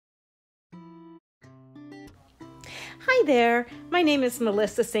Hi there, my name is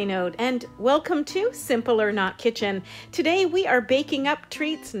Melissa St. and welcome to Simple or Not Kitchen. Today we are baking up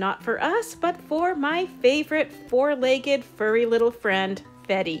treats not for us, but for my favorite four-legged furry little friend,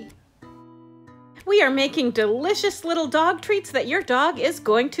 Fetty. We are making delicious little dog treats that your dog is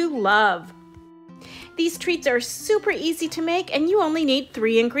going to love. These treats are super easy to make and you only need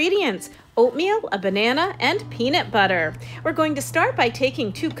 3 ingredients: oatmeal, a banana, and peanut butter. We're going to start by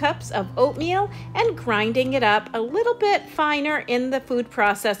taking 2 cups of oatmeal and grinding it up a little bit finer in the food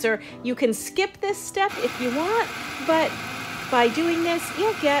processor. You can skip this step if you want, but by doing this,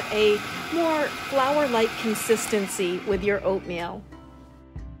 you'll get a more flour-like consistency with your oatmeal.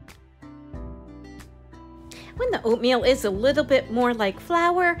 When the oatmeal is a little bit more like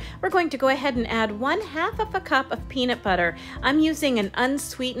flour, we're going to go ahead and add 1/2 cup of peanut butter. I'm using an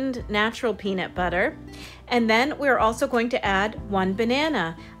unsweetened natural peanut butter. And then we're also going to add 1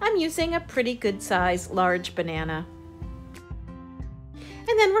 banana. I'm using a pretty good size large banana.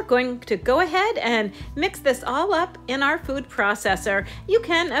 And then we're going to go ahead and mix this all up in our food processor. You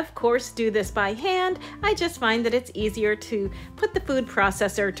can, of course, do this by hand. I just find that it's easier to put the food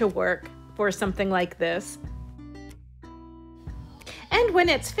processor to work for something like this. And when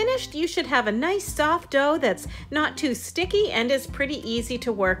it's finished, you should have a nice soft dough that's not too sticky and is pretty easy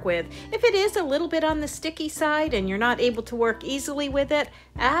to work with. If it is a little bit on the sticky side and you're not able to work easily with it,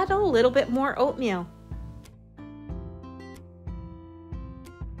 add a little bit more oatmeal.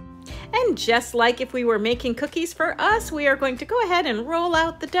 And just like if we were making cookies for us, we are going to go ahead and roll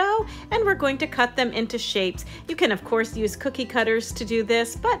out the dough and we're going to cut them into shapes. You can of course use cookie cutters to do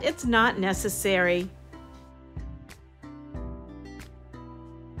this, but it's not necessary.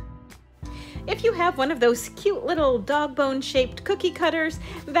 If you have one of those cute little dog bone shaped cookie cutters,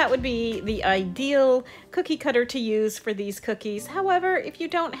 that would be the ideal cookie cutter to use for these cookies. However, if you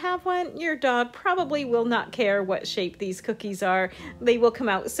don't have one, your dog probably will not care what shape these cookies are. They will come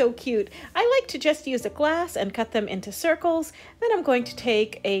out so cute. I like to just use a glass and cut them into circles. Then I'm going to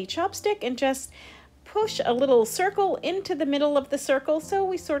take a chopstick and just push a little circle into the middle of the circle so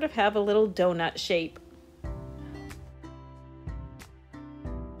we sort of have a little donut shape.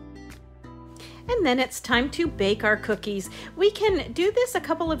 And then it's time to bake our cookies. We can do this a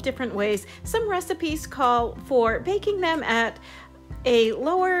couple of different ways. Some recipes call for baking them at a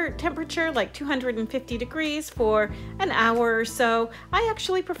lower temperature, like 250 degrees for an hour or so. I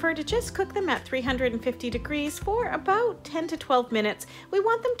actually prefer to just cook them at 350 degrees for about 10 to 12 minutes. We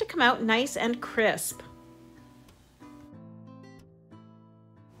want them to come out nice and crisp.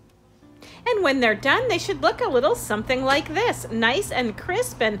 And when they're done, they should look a little something like this, nice and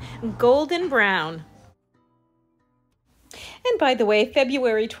crisp and golden brown. And by the way,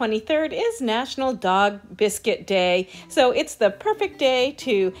 February 23rd is National Dog Biscuit Day, so it's the perfect day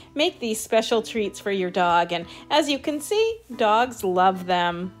to make these special treats for your dog. And as you can see, dogs love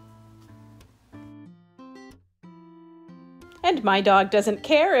them. And my dog doesn't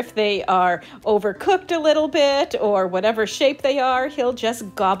care if they are overcooked a little bit or whatever shape they are, he'll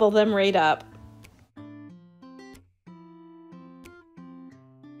just gobble them right up. And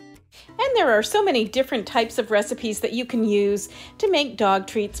there are so many different types of recipes that you can use to make dog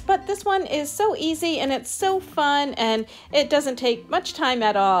treats, but this one is so easy and it's so fun and it doesn't take much time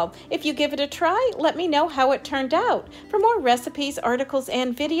at all. If you give it a try, let me know how it turned out. For more recipes, articles,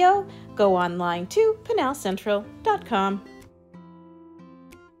 and video, go online to PinalCentral.com.